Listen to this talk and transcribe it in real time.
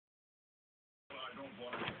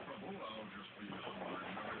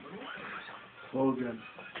Hello again.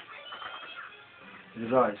 It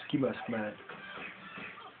is I, Ski Mask Man.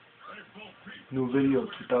 New video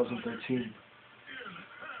 2013.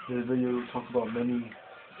 This video will talk about many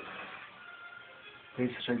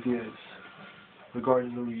basic ideas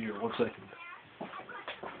regarding the new year. 1 second.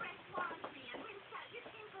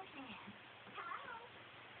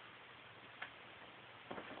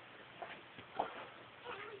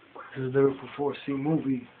 This is a never before seen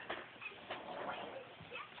movie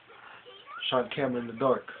shot camera in the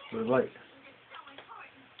dark with light.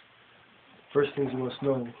 First things you must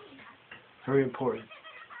know, very important.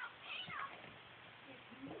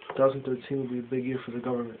 2013 will be a big year for the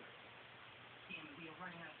government.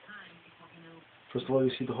 First of all,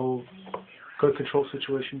 you see the whole gun control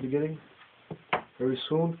situation beginning. Very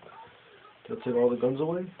soon, they'll take all the guns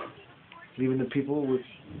away, leaving the people with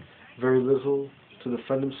very little to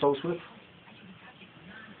defend themselves with.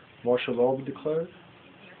 Martial law will be declared.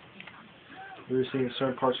 We're seeing in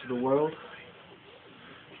certain parts of the world,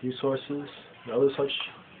 resources and other such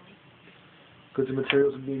goods and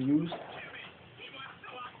materials are being used.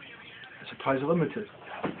 The supplies are limited.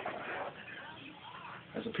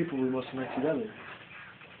 As a people, we must unite together.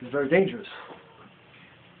 It's very dangerous.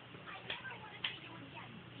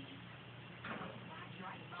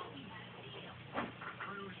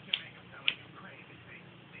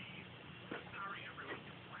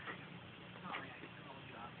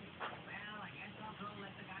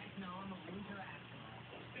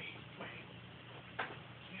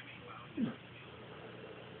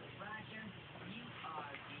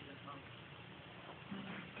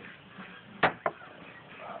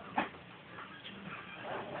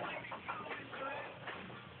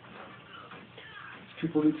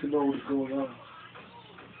 People need to know what's going on.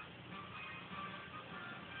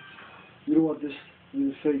 You don't want this to be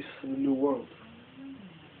the face of the new world.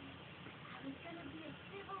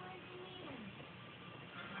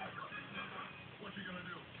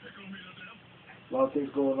 A lot of things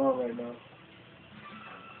going on right now.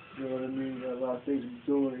 You know what I mean? You got a lot of things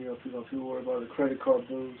you're doing. People worry about the credit card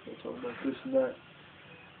bills. They're talking about this and that.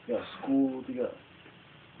 You got school. You got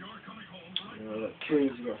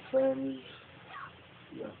kids. You got families.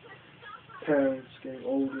 You got parents getting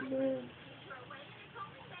older, man.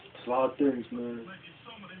 It's a lot of things, man.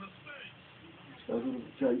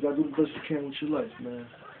 You gotta do the best you can with your life, man.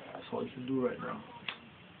 That's all you can do right now.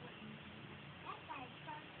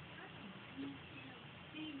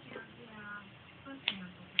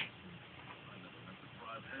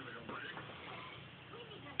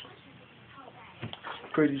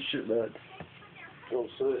 Crazy shit, man. Don't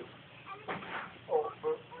say it.